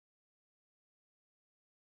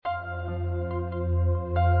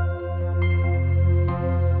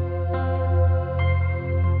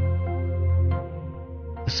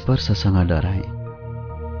स्पर्शसँग डराए।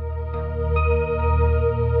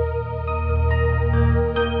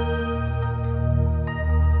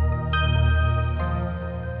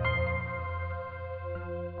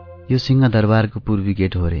 यो सिंहदरबारको पूर्वी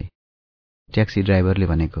गेट हो रे, ट्याक्सी ड्राइभरले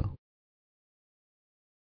भनेको।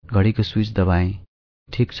 घडीको स्विच दबाएँ।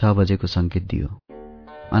 ठिक 6 बजेको सङ्केत दियो।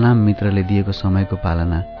 अनाम मित्रले दिएको समयको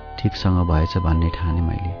पालना ठिकसँग भएछ भन्ने ठाने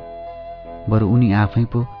मैले। बरु उनी आफै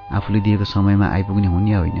पो आफूले दिएको समयमा आइपुग्ने हुन्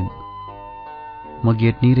या होइनन्। म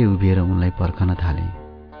गेट निरै उभिएर उनलाई पर्खन थालेँ।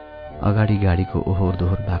 अगाडि गाडीको ओहोर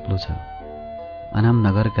दोहोर बाक्लो छ। अनाम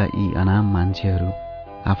नगरका यी अनाम मान्छेहरू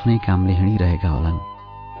आफ्नै कामले हिँडिरहेका होलान्।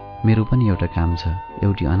 मेरो पनि एउटा काम छ,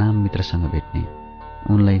 एउटी अनाम मित्रसँग भेट्ने,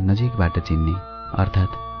 उनलाई नजिकबाट चिन्ने,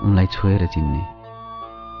 अर्थात् उनलाई छोएर चिन्ने।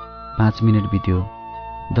 5 मिनट बित्यो,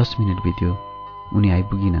 10 मिनट बित्यो, उनी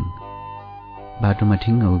आइपुगिनन्। बाटोमा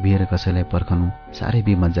ठिङ्ग उभिएर कसैलाई पर्खनु साह्रै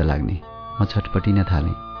बेमज्जा लाग्ने। म छटपटिन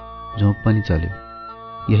थालेँ। झोक पनि चल्यो।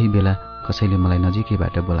 यही बेला कसैले मलाई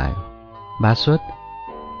नजिकैबाट बोलायो, भास्वत।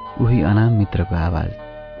 उही अनाम मित्रको आवाज।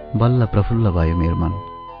 बल्ल प्रफुल्ल भयो मेरो मन।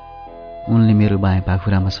 उनले मेरो बायाँ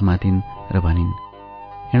पाखुरामा समातिन् र भनिन्,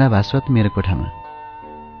 हिँडा भास्वत मेरो कोठामा।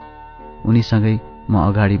 उनीसँगै म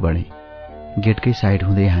अगाडि बढेँ। गेटकै साइड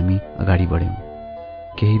हुँदै हामी अगाडि बढ्यौँ।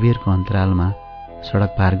 केही बेरको अन्तरालमा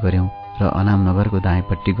सडक पार गर्यौँ र अनाम नगरको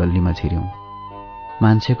दायाँपट्टि गल्लीमा छिर्यौँ।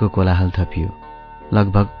 मान्छेको कोलाहल थपियो।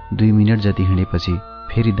 लगभग 2 मिनट जति हिँडेपछि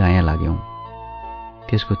फेरि दायाँ लाग्यौँ।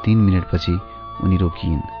 त्यसको 3 मिनटपछि उनी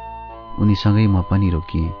रोकिइन्। उनीसँगै म पनि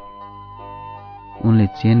रोकिएँ। उनले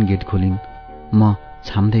चेन गेट खोलिन्। म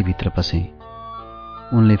छाम्दै भित्र पसेँ।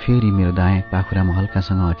 उनले फेरि मेरो दायाँ पाखुरामा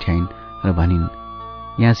हल्कासँग अठ्याइन् र भनिन्,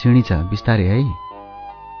 यहाँ सिँढी छ, बिस्तारै है।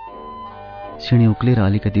 सिँढी उक्लेर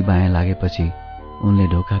अलिकति बायाँ लागेपछि उनले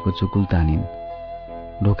ढोकाको चुकुल तानिन्।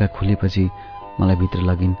 ढोका खुलेपछि मलाई भित्र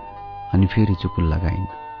लगिन् अनि फेरि चुकुल लगाइन्।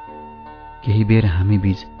 केही बेर हामी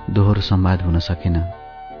बीच दोहोरो संवाद हुन सकेन।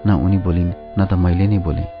 न उनी बोलिन् न त मैले नै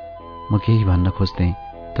बोलेँ। म केही भन्न खोज्थेँ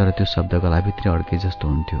तर त्यो शब्द गलाभित्र अड्के जस्तो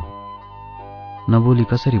हुन्थ्यो। नबोली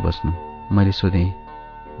कसरी बस्नु? मैले सोधेँ।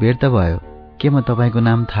 बेर त भयो, के म तपाईँको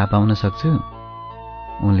नाम थाहा पाउन सक्छु?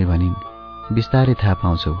 उनले भनिन्, बिस्तारै थाहा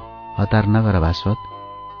पाउँछौ, हतार नगर भास्वत।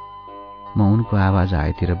 म उनको आवाज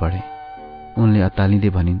आएतिर बढेँ। उनले अत्तालिँदै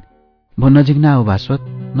भनिन्, भो नजिक नआऊ भास्वत,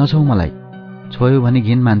 नछौ मलाई, छोयो भने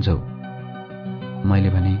घिन मान्छौ। मैले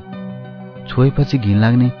भने, छोएपछि घिन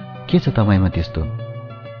लाग्ने के छ तपाईँमा त्यस्तो?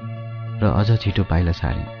 र अझ छिटो पाइला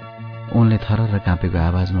सारे। उनले थरर काँपेको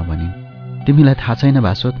आवाजमा भनिन्, तिमीलाई थाहा छैन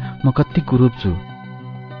भास्वत, म कति कुरूप छु।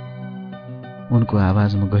 उनको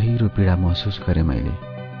आवाजमा गहिरो पीडा महसुस गरेँ मैले।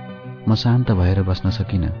 म शान्त भएर बस्न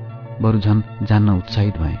सकिनँ, बरु झन् जान्न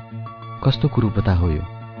उत्साहित भएँ। कस्तो कुरूपता हो यो?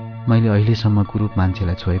 मैले अहिलेसम्म कुरूप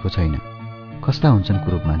मान्छेलाई छोएको छैन। कस्ता हुन्छन्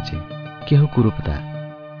कुरूप मान्छे? के हो कुरूपता?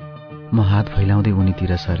 म हात फैलाउँदै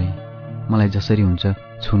उनीतिर सरेँ। मलाई जसरी हुन्छ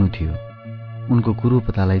छुनु थियो। उनको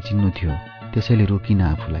कुरूपतालाई चिन्नु थियो, त्यसैले रोकिन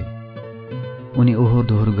आफूलाई। उनी ओहोर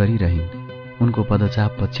दोहोर गरिरहिन्। उनको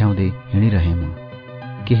पदचाप पछ्याउँदै हिँडिरहेँ म।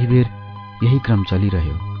 केही बेर यही क्रम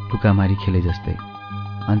चलिरह्यो, टुकामारी खेले जस्तै।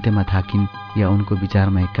 अन्त्यमा थाकिन् या उनको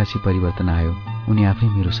विचारमा एक्कासी परिवर्तन आयो। उनी आफै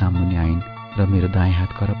मेरो सामुन्ने आइन् र मेरो दायाँ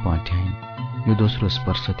हात करप्प अँठ्याइन्। यो दोस्रो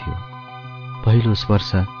स्पर्श थियो। पहिलो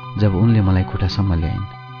स्पर्श जब उनले मलाई खुट्टासम्म ल्याइन्,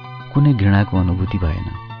 कुनै घृणाको अनुभूति भएन।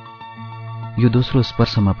 यो दोस्रो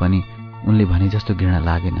स्पर्शमा पनि उनले भने जस्तो घृणा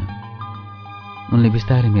लागेन। उनले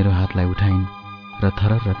बिस्तारै मेरो हातलाई उठाइन् र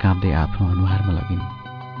थरर काँप्दै आफ्नो अनुहारमा लगिन्।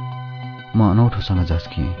 म अनौठोसँग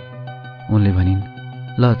झस्किएँ। उनले भनिन्,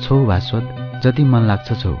 ल छौ भास्वत, जति मन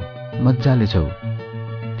लाग्छ छौ, मज्जाले छौ।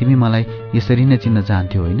 तिमी मलाई यसरी नै चिन्न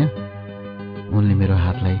चाहन्थ्यौ होइन? उनले मेरो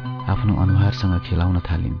हातलाई आफ्नो अनुहारसँग खेलाउन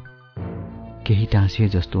थालिन्। केही टाँसिए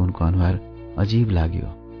जस्तो उनको अनुहार अजीब लाग्यो।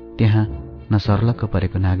 त्यहाँ न सर्लक्क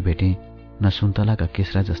परेको नाक भेटेँ, न सुन्तलाका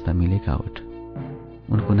केस्रा जस्ता मिलेका ओठ।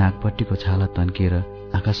 उनको नाकपट्टिको छाला तन्किएर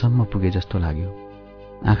आँखासम्म पुगे जस्तो लाग्यो।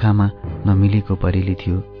 आँखामा न मिलेको परेली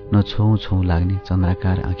थियो, न छौँ छौँ लाग्ने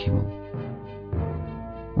चन्द्राकार आँखेमौ।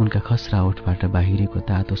 उनका खस्रा ओठबाट बाहिरेको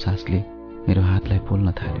तातो सासले मेरो हातलाई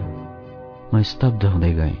पोल्न थाल्यो। म स्तब्ध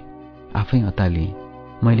हुँदै गएँ। आफै अतालिएँ।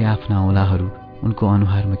 मैले आफ्ना औँलाहरू उनको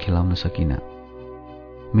अनुहारमा खेलाउन सकिनँ।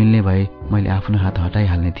 मिल्ने भए मैले आफ्नो हात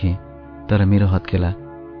हटाइहाल्ने थिएँ, तर मेरो हत्केला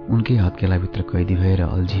उनकै हत्केलाभित्र कैदी भएर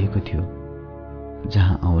अल्झिएको थियो,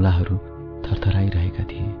 जहाँ औँलाहरू थरथराइरहेका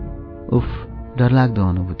थिए। उफ, डरलाग्दो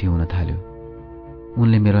अनुभूति हुन थाल्यो।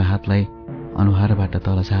 उनले मेरो हातलाई अनुहारबाट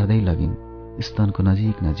तल सार्दै लगिन्, स्तनको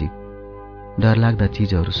नजिक नजिक। डरलाग्दा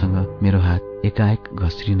चिजहरूसँग मेरो हात एकाएक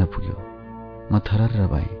घस्रिन पुग्यो। म थरर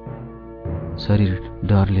भएँ। शरीर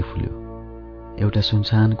डरले फुल्यो। एउटा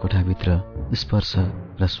सुनसान कोठाभित्र स्पर्श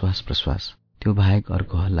र श्वास प्रश्वास त्यो बाहेक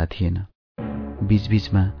अर्को हल्ला थिएन।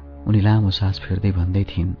 बीचबीचमा उनी लामो सास फेर्दै भन्दै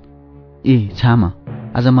थिइन्, ए छाम,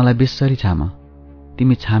 आज मलाई बेसरी छाम।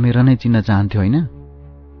 तिमी छामेर नै चिन्न चाहन्थ्यौ होइन?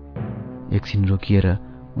 एकछिन रोकिएर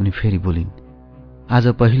उनी फेरि बोलिन्, आज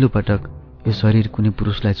पहिलो पटक यो शरीर कुनै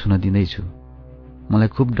पुरुषलाई छुन दिँदैछु। मलाई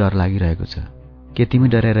खुब डर लागिरहेको छ। के तिमी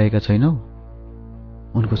डराइरहेका छैनौ?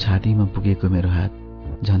 उनको छातीमा पुगेको मेरो हात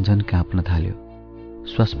झन्झन काँप्न थाल्यो।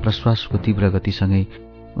 श्वास प्रश्वासको तीव्र गतिसँगै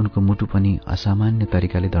उनको मुटु पनि असामान्य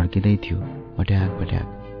तरिकाले धड्किँदै थियो, पट्याक पट्याक,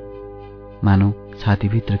 मानौ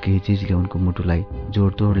छातीभित्र केही चिजले उनको मुटुलाई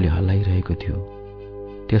जोडतोडले हल्लाइरहेको थियो।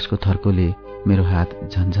 त्यसको थर्कोले मेरो हात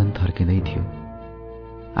झन्झन थर्किँदै थियो।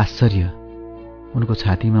 आश्चर्य, उनको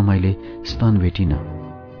छातीमा मैले स्तन भेटिन,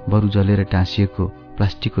 बरु जलेर टाँसिएको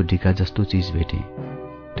प्लास्टिकको ढिका जस्तो चिज भेटेँ।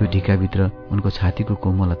 त्यो ढिकाभित्र उनको छातीको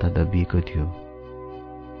कोमलता दबिएको थियो।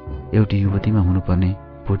 एउटी युवतीमा हुनुपर्ने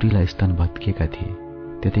भोटिला स्तन भत्किएका थिए,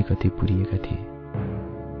 त्यतै कति पुरिएका थिए।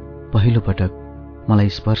 पहिलो पटक मलाई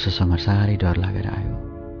स्पर्शसँग साह्रै डर लागेर आयो।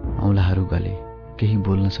 औँलाहरू गले, केही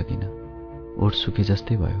बोल्न सकिन, ओठ सुके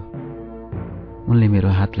जस्तै भयो। उनले मेरो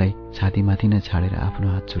हातलाई छातीमाथि नै छाडेर आफ्नो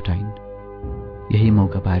हात छुटाइन्। यही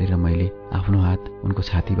मौका पारेर मैले आफ्नो हात उनको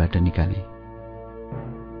छातीबाट निकालेँ।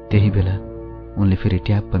 त्यही बेला उनले फेरि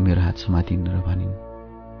ट्याप्प मेरो हात समातिन् र भनिन्,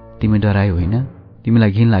 तिमी डरायो होइन?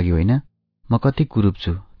 तिमीलाई घिन लाग्यो होइन? म कति कुरूप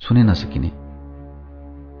छु, छुनै नसकिने।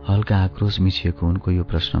 हल्का आक्रोश मिसिएको उनको यो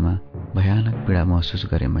प्रश्नमा भयानक पीडा महसुस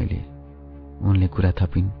गरेँ मैले। उनले कुरा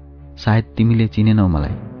थपिन्, सायद तिमीले चिनेनौ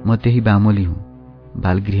मलाई, म त्यही बामोली हुँ,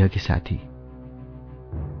 बालगृहकी साथी।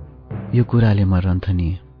 यो कुराले म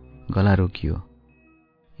रन्थनिएँ, गला रोकियो।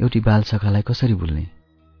 एउटी बालसखालाई कसरी भुल्ने?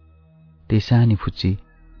 त्यही सानी फुच्ची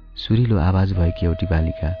सुरिलो आवाज भएकी एउटी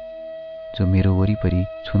बालिका जो मेरो वरिपरि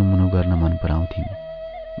छुनमुनु गर्न मन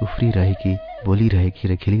पराउँथिन्। उफ्रिरहेकी, बोलिरहेकी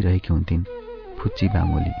र खेलिरहेकी हुन्थिन् फुच्ची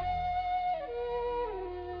बामोली।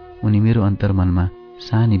 उनी मेरो अन्तर्मनमा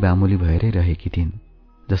सानी बामोली भएरै रहेकी थिइन्,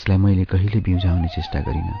 जसलाई मैले कहिले बिउझाउने चेष्टा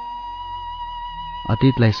गरिनँ।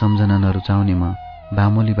 अतीतलाई सम्झन नरुचाउने म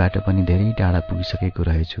बामोलीबाट पनि धेरै टाढा पुगिसकेको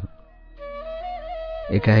रहेछु।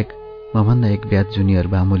 एकाएक मभन्दा एक ब्याच जुनियर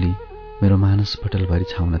बामोली मेरो मानस पटलभरि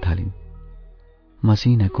छाउन थालिन्।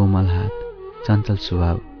 मसिना कोमल हात, चञ्चल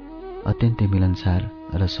स्वभाव, अत्यन्तै मिलनसार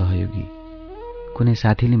र सहयोगी। कुनै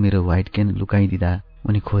साथीले मेरो व्हाइट क्यान लुकाइदिँदा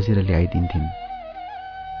उनी खोजेर ल्याइदिन्थिन्।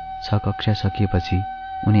 6 कक्षा सकिएपछि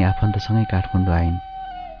उनी आफन्तसँगै काठमाडौँ आइन्।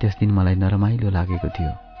 त्यस दिन मलाई नरमाइलो लागेको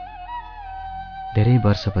थियो। धेरै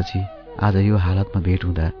वर्षपछि आज यो हालतमा भेट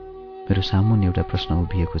हुँदा मेरो सामुन्ने एउटा प्रश्न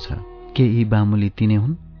उभिएको छ, के यी बामोली तिनै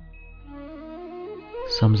हुन्?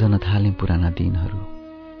 सम्झन थालेँ पुराना दिनहरू।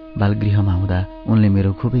 बालगृहमा हुँदा उनले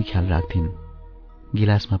मेरो खुबै ख्याल राख्थिन्।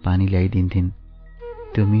 गिलासमा पानी ल्याइदिन्थिन्।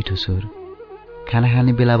 त्यो मिठो स्वर, खाना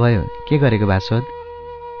खाने बेला भयो, के गरेको बासोद?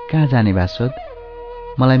 कहाँ जाने बासोद?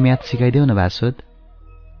 मलाई म्याथ सिकाइदेऊ न बासोद।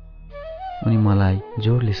 उनी मलाई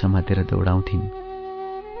जोडले समातेर दौडाउँथिन्।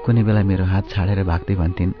 कुनै बेला मेरो हात छाडेर भाग्दै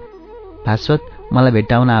भन्थिन्, बासोद मलाई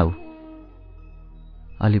भेट्टाउन आऊ।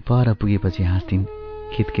 अलि पर पुगेपछि हाँस्थिन्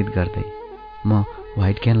खितखित गर्दै। म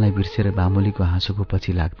व्हाइट क्यानलाई बिर्सेर बामोलीको हाँसोको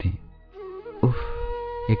पछि लाग्थेँ। उफ,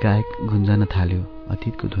 एकाएक गुन्जन थाल्यो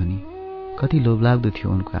अतीतको ध्वनि। कति लोभलाग्दो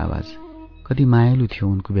थियो उनको आवाज, कति मायालु थियो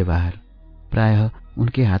उनको व्यवहार। प्रायः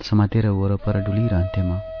उनकै हात समातेर वरपर डुलिरहन्थेँ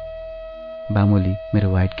म। बामोली मेरो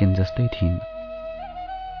व्हाइट क्यान जस्तै थिइन्।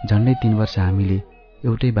 झन्डै 3 वर्ष हामीले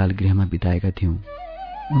एउटै बालगृहमा बिताएका थियौँ।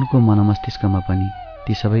 उनको मनमस्तिष्कमा पनि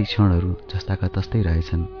ती सबै क्षणहरू जस्ताका तस्तै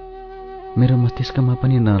रहेछन्। मेरो मस्तिष्कमा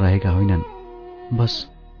पनि नरहेका होइनन्, बस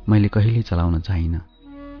मैले कहिले चलाउन चाहिनँ।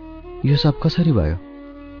 यो सब कसरी भयो?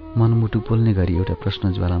 मनमुटु पोल्ने गरी एउटा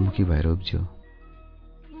प्रश्न ज्वालामुखी भएर उब्ज्यो।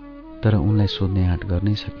 तर उनलाई सोध्ने आँट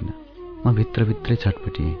गर्नै सकिनँ। म भित्रभित्रै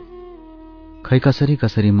छटपटिएँ। खै कसरी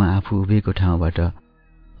कसरी म आफू उभिएको ठाउँबाट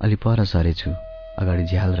अलि पर सरेछु। अगाडि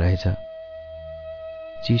झ्याल रहेछ।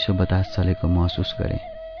 चिसो बतास चलेको महसुस गरेँ।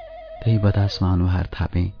 त्यही बतासमा अनुहार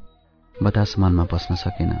थापेँ। बतास मनमा पस्न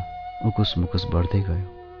सकेन, उकुस मुकुस बढ्दै गयो।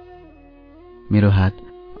 मेरो हात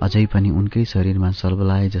अझै पनि उनकै शरीरमा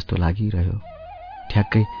सलबलाए जस्तो लागिरह्यो।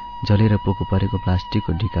 ठ्याक्कै जलेर पोको परेको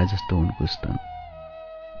प्लास्टिकको ढिका जस्तो उनको स्तन।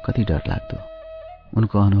 कति डर लाग्दो।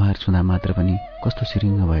 उनको अनुहार छुँदा मात्र पनि कस्तो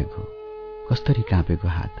सिरिङ्ग भएको, कस्तरी काँपेको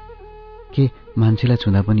हात। के मान्छेलाई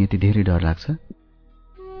छुँदा पनि यति धेरै डर लाग्छ?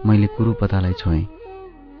 मैले कुरूपतालाई छोएँ,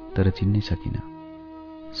 तर चिन्नै सकिनँ।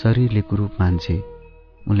 शरीरले कुरूप मान्छे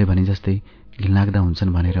उनले भने जस्तै घिनलाग्दा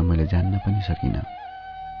हुन्छन् भनेर मैले जान्न पनि सकिनँ।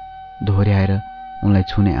 दोहोर्याएर उनलाई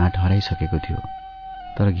छुने आँट हराइसकेको थियो,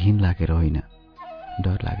 तर घिन लागेर होइन,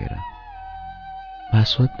 डर लागेर।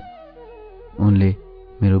 भास्वत, उनले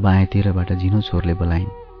मेरो बायाँतिरबाट झिनो छोरले बोलाइन्।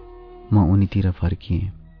 म उनीतिर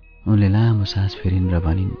फर्किएँ। उनले लामो सास फेरिन् र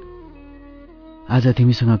भनिन्, आज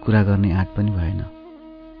तिमीसँग कुरा गर्ने आँट पनि भएन।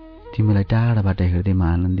 तिमीलाई टाढाबाट हेर्दै म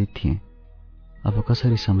आनन्दित थिएँ। अब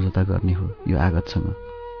कसरी सम्झौता गर्ने हो यो आगतसँग?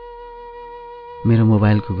 मेरो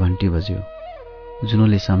मोबाइलको घन्टी बज्यो।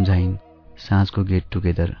 जुनोले सम्झाइन् साँझको गेट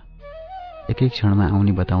टुगेदर। एकै क्षणमा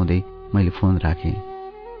आउने बताउँदै मैले फोन राखेँ।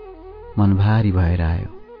 मन भारी भएर आयो।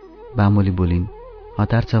 बामुले बोलिन्,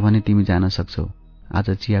 हतार छ भने तिमी जान सक्छौ। आज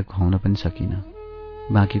चिया खुवाउन पनि सकिन।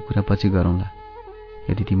 बाँकी कुरा पछि गरौँला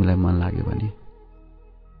यदि तिमीलाई मन लाग्यो भने।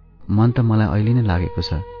 मन त मलाई अहिले नै लागेको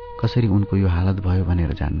छ कसरी उनको यो हालत भयो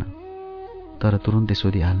भनेर जान्न। तर तुरुन्तै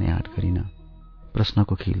सोधिहाल्ने आँट गरिन।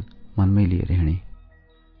 प्रश्नको खिल मनमै लिएर हिँडेँ।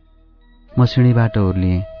 म सिँढीबाट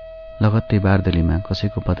ओर्लिएँ। लगत्तै बारदलीमा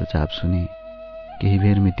कसैको पदचाप सुने। केही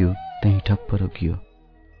बेरमै त्यो त्यहीँ ठप्प रोकियो।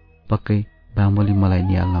 पक्कै बामोली मलाई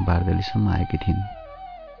निहाल्न बारदलीसम्म आएकी थिइन्।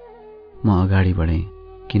 म अगाडि बढेँ।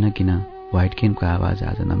 किन व्हाइट केनको आवाज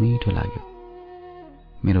आज नमिठो लाग्यो।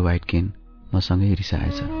 मेरो व्हाइट केन मसँगै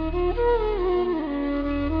रिसाएछ।